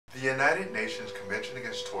United Nations Convention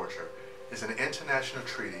Against Torture is an international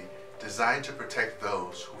treaty designed to protect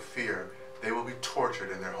those who fear they will be tortured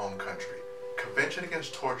in their home country. Convention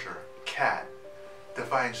Against Torture, CAT,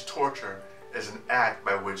 defines torture as an act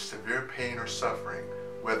by which severe pain or suffering,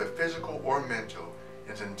 whether physical or mental,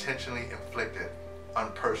 is intentionally inflicted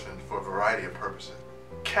on persons for a variety of purposes.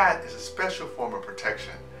 CAT is a special form of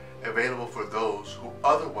protection available for those who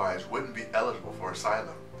otherwise wouldn't be eligible for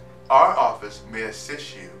asylum. Our office may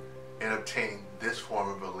assist you in obtaining this form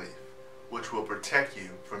of relief, which will protect you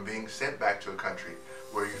from being sent back to a country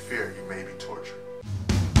where you fear you may be tortured.